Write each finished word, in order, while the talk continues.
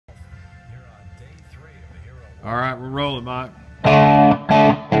All right, we're rolling, Mike.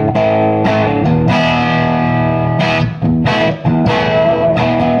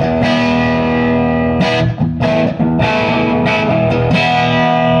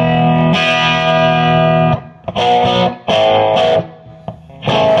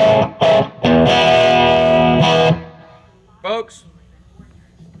 Folks,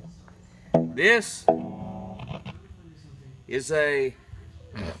 this is a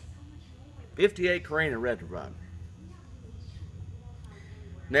 58 Korina RetroVibe.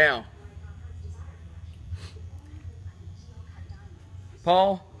 Now,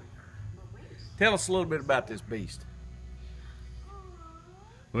 Paul, tell us a little bit about this beast.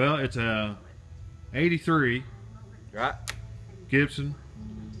 Well, it's a 83 Right? Gibson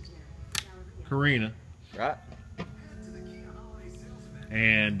Korina, Right?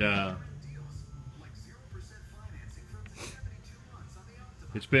 and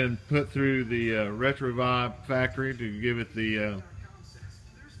it's been put through the RetroVibe factory to give it the age.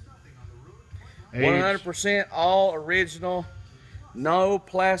 100% all original, no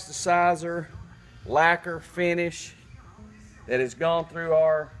plasticizer, lacquer finish that has gone through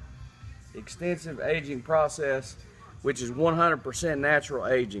our extensive aging process, which is 100% natural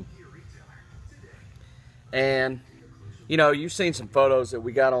aging. And you know, you've seen some photos that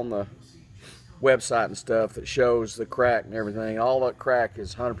we got on the website and stuff that shows the crack and everything. All that crack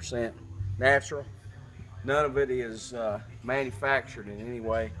is 100% natural. None of it is manufactured in any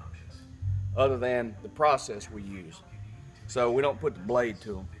way other than the process we use. So we don't put the blade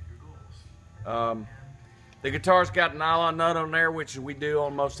to them. The guitar's got a nylon nut on there, which we do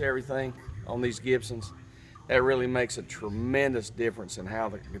on most everything on these Gibsons. That really makes a tremendous difference in how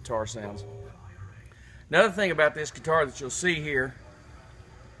the guitar sounds. Another thing about this guitar that you'll see here,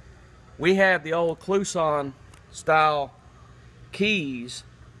 we have the old Gibson style keys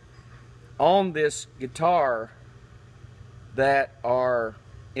on this guitar that are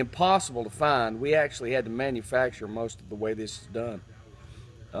impossible to find. We actually had to manufacture most of the way this is done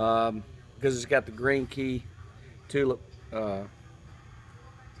because it's got the green key tulip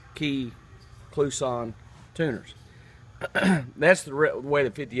key Gibson tuners. That's the way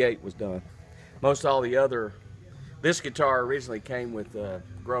the 58 was done. Most all the other, this guitar originally came with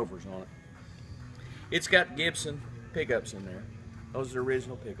Grovers on it. It's got Gibson pickups in there. Those are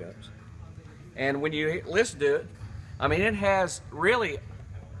original pickups. And when you listen to it, I mean, it has really,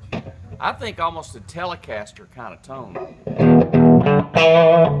 I think, almost a Telecaster kind of tone.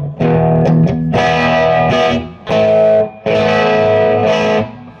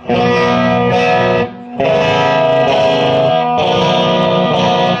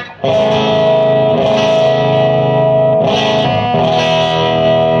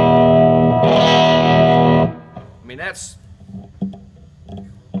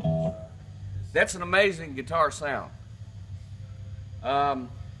 That's an amazing guitar sound.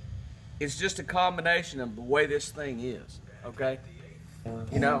 It's just a combination of the way this thing is, okay?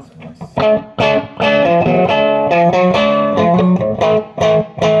 You know?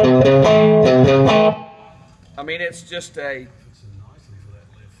 I mean, it's just a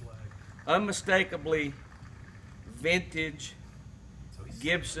unmistakably vintage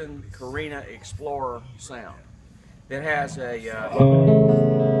Gibson Korina Explorer sound that has a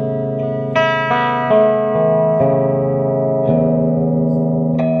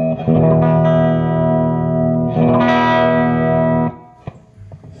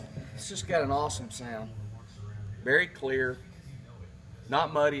it's just got an awesome sound. Very clear,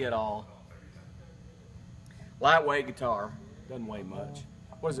 not muddy at all. Lightweight guitar, doesn't weigh much.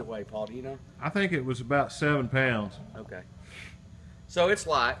 What does it weigh, Paul? Do you know? I think it was about 7 pounds. Okay. So it's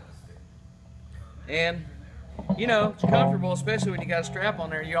light. And you know, it's comfortable, especially when you got a strap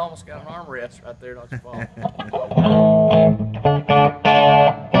on there. You almost got an armrest right there, don't you, Paul?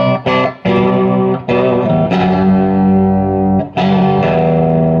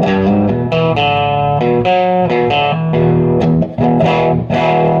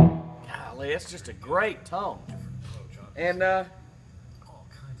 Golly, it's just a great tone. And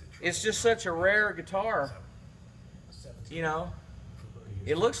it's just such a rare guitar. You know,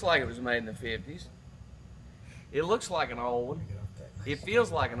 it looks like it was made in the 50s. It looks like an old one. It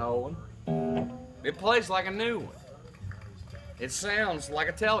feels like an old one. It plays like a new one. It sounds like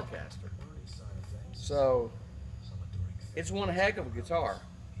a Telecaster. So, it's one heck of a guitar.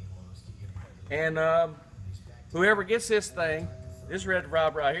 And whoever gets this thing, this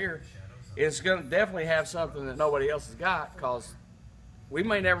RetroVibe right here, is going to definitely have something that nobody else has got, because we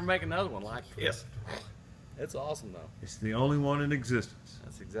may never make another one like this. It's awesome, though. It's the only one in existence.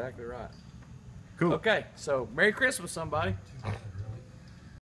 That's exactly right. Cool. Okay, so Merry Christmas, somebody.